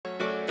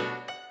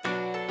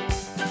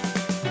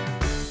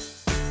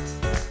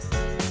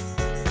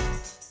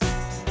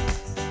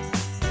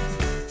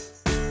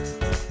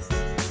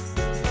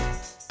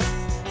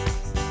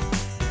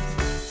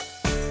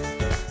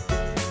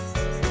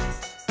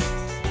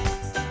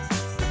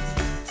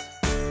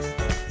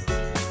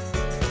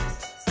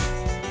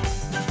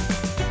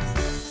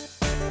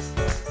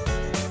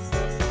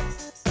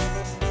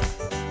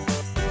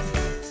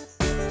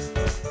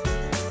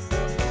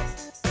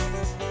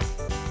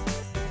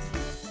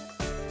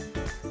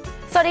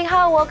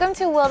Sawasdee, welcome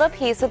to World of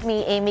Peace with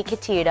me, Amy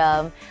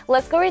Katiudam.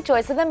 Let's go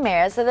rejoice in the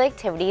merits of the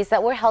activities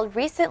that were held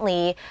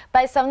recently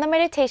by some of the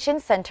meditation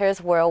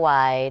centers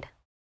worldwide.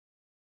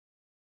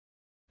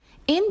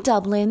 In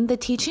Dublin, the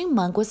teaching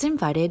monk was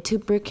invited to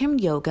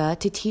Bikram Yoga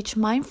to teach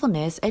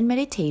mindfulness and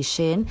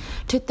meditation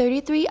to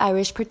 33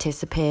 Irish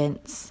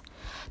participants.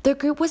 The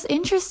group was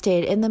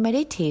interested in the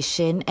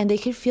meditation and they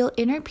could feel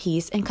inner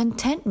peace and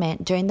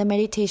contentment during the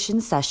meditation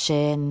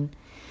session.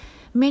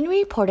 Many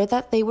reported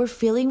that they were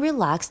feeling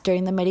relaxed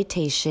during the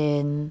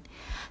meditation.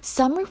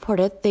 Some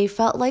reported they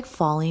felt like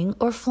falling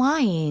or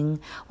flying,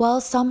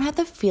 while some had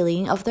the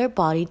feeling of their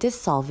body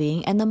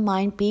dissolving and the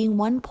mind being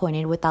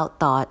one-pointed without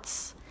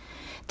thoughts.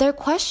 Their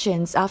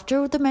questions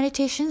after the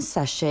meditation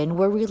session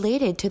were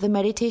related to the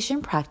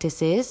meditation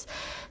practices,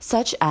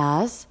 such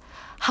as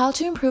how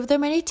to improve their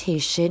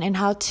meditation and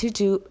how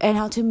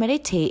to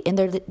meditate in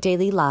their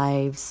daily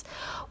lives.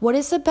 What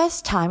is the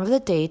best time of the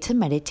day to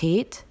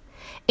meditate?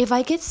 If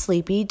I get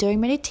sleepy during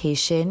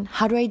meditation,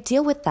 how do I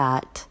deal with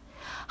that?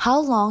 How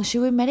long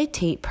should we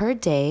meditate per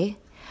day?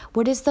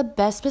 What is the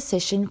best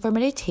position for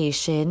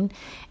meditation?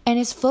 And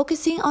is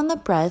focusing on the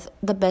breath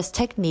the best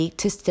technique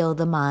to still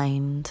the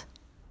mind?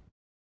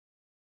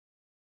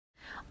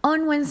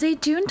 On Wednesday,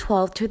 June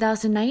 12,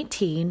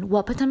 2019,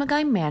 Wat Pah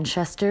Tamagai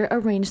Manchester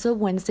arranged the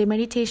Wednesday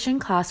meditation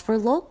class for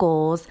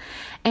locals,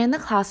 and the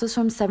class was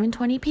from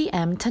 7:20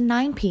 p.m. to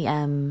 9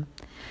 p.m.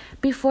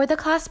 Before the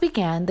class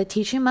began, the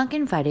teaching monk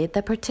invited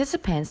the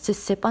participants to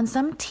sip on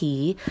some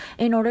tea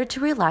in order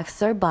to relax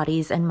their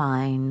bodies and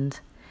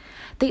mind.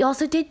 They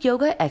also did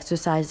yoga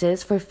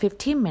exercises for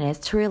 15 minutes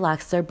to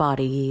relax their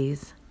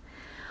bodies.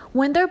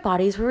 When their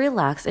bodies were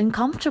relaxed and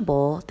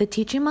comfortable, the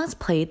teaching monks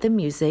played the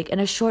music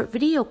and a short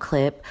video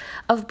clip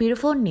of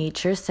beautiful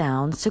nature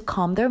sounds to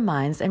calm their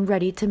minds and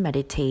ready to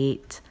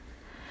meditate.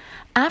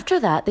 After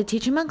that, the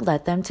teaching monk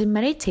led them to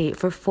meditate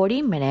for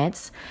 40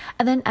 minutes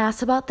and then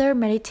asked about their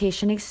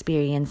meditation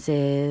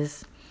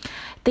experiences.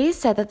 They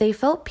said that they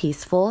felt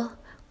peaceful,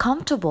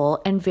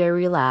 comfortable, and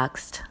very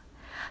relaxed.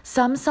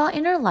 Some saw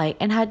inner light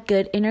and had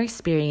good inner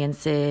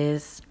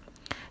experiences.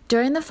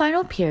 During the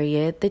final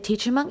period, the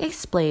teaching monk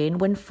explained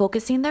when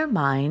focusing their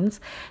minds,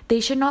 they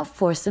should not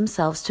force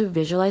themselves to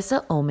visualize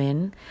the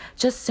omen,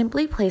 just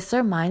simply place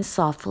their minds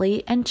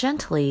softly and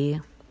gently.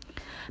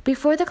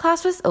 Before the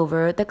class was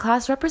over, the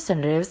class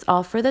representatives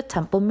offered the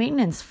temple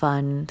maintenance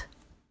fund.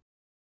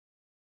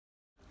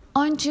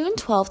 On June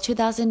 12,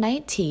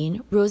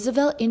 2019,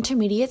 Roosevelt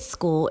Intermediate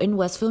School in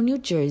Westville, New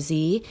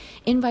Jersey,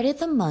 invited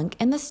the monk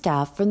and the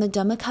staff from the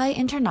Dhammakai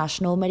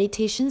International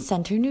Meditation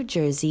Center, New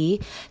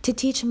Jersey, to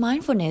teach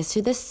mindfulness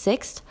to the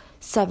 6th,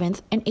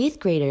 7th, and 8th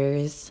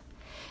graders.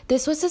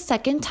 This was the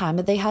second time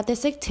that they had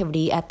this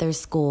activity at their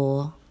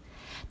school.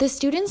 The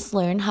students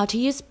learned how to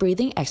use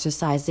breathing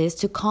exercises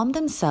to calm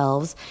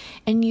themselves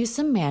and use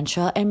some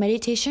mantra and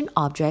meditation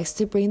objects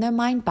to bring their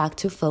mind back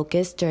to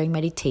focus during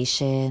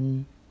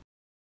meditation.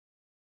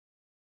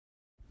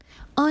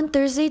 On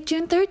Thursday,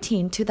 June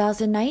 13,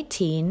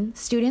 2019,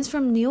 students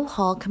from New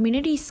Hall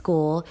Community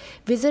School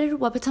visited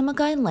Wat Pah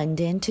Tamagai,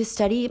 London to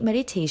study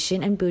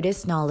meditation and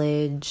Buddhist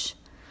knowledge.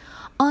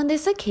 On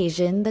this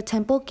occasion, the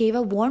temple gave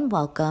a warm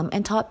welcome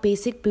and taught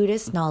basic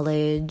Buddhist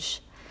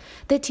knowledge.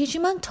 The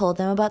teaching monk told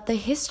them about the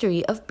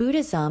history of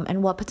Buddhism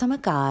and Wat Pah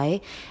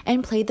Tamagai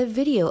and played the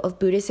video of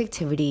Buddhist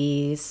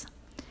activities.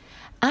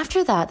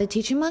 After that, the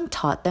teaching monk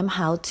taught them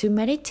how to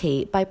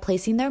meditate by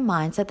placing their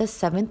minds at the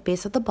 7th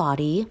base of the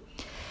body,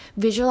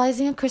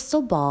 visualizing a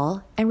crystal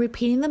ball, and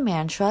repeating the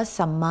mantra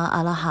Samma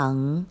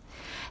Alahang.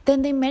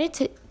 Then they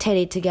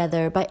meditated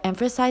together by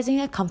emphasizing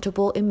a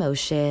comfortable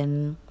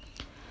emotion.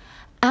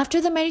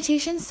 After the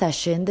meditation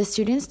session, the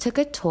students took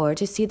a tour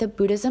to see the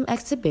Buddhism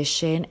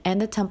exhibition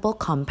and the temple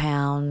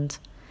compound.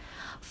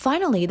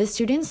 Finally, the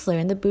students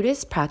learned the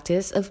Buddhist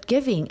practice of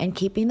giving and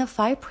keeping the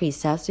 5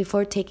 precepts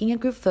before taking a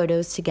group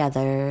photos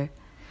together.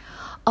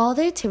 All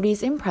the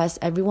activities impressed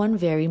everyone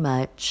very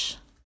much.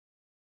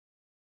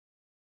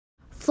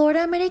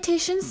 Florida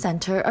Meditation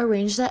Center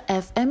arranged the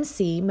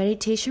FMC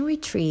Meditation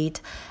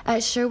Retreat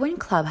at Sherwin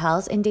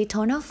Clubhouse in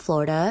Daytona,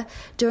 Florida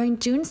during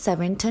June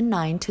 7 to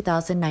 9,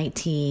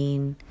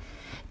 2019.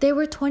 There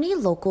were 20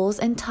 locals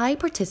and Thai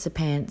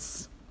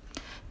participants.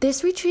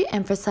 This retreat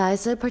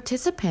emphasized the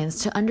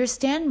participants to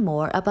understand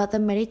more about the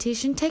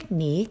meditation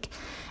technique,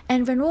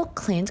 and Venerable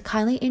Clint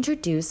kindly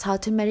introduced how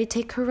to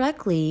meditate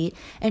correctly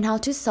and how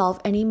to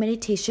solve any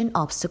meditation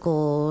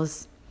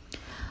obstacles.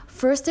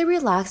 First, they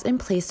relaxed and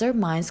placed their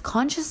minds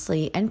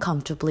consciously and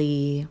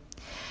comfortably.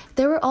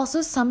 There were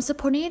also some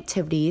supporting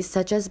activities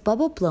such as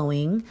bubble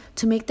blowing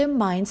to make their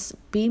minds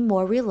be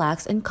more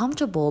relaxed and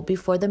comfortable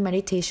before the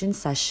meditation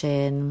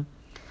session.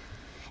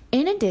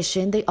 In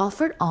addition, they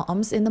offered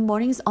alms in the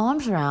morning's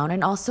alms round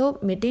and also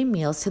midday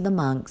meals to the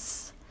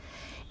monks.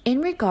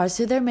 In regards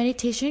to their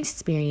meditation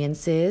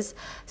experiences,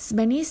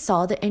 many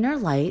saw the inner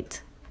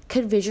light,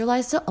 could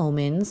visualize the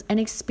omens, and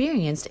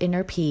experienced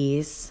inner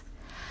peace.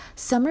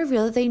 Some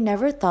revealed that they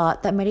never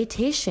thought that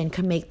meditation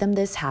could make them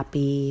this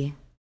happy.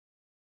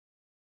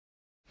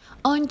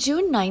 On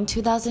June 9,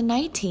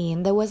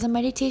 2019, there was a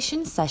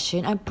meditation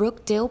session at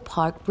Brookdale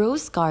Park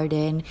Rose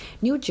Garden,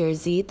 New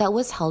Jersey that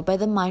was held by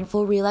the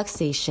Mindful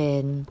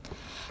Relaxation.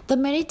 The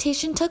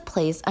meditation took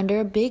place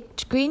under a big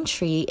green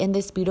tree in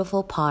this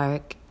beautiful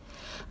park.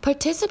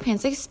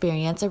 Participants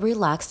experienced a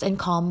relaxed and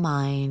calm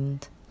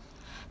mind.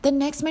 The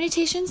next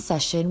meditation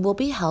session will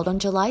be held on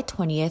July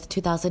 20th,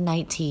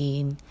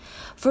 2019.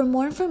 For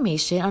more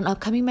information on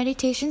upcoming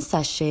meditation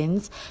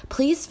sessions,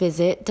 please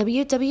visit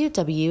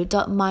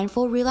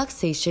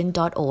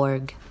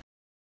www.mindfulrelaxation.org.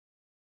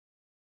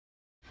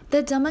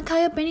 The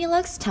Dhammakaya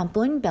Benelux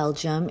Temple in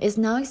Belgium is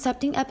now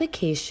accepting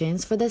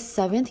applications for the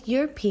 7th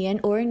European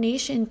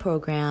Ordination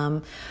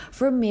Program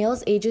for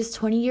males ages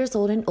 20 years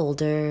old and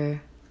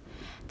older.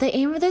 The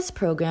aim of this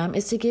program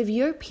is to give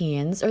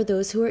Europeans or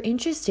those who are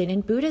interested in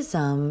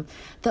Buddhism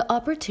the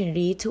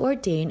opportunity to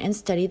ordain and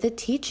study the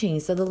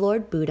teachings of the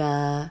Lord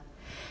Buddha.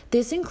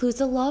 This includes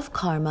the law of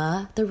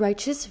karma, the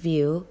righteous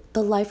view,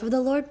 the life of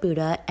the Lord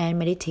Buddha, and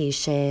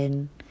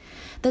meditation.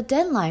 The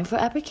deadline for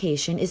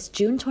application is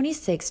June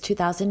 26,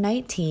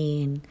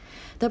 2019.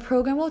 The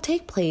program will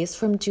take place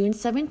from June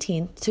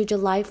 17th to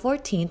July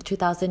 14th,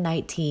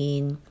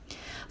 2019.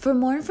 For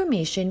more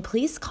information,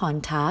 please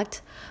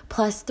contact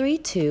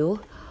 +32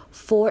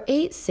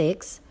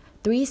 486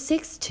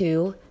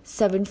 362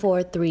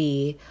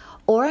 743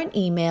 or an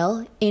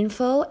email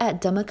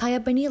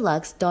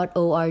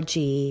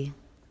info@dhammakaya.benelux.org.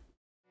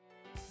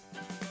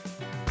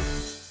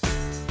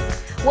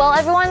 Well,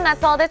 everyone,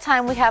 that's all the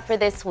time we have for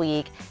this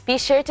week. Be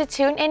sure to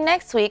tune in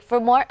next week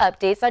for more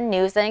updates on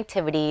news and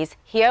activities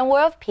here on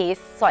World of Peace.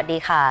 สวัสดี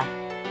ค่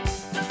ะ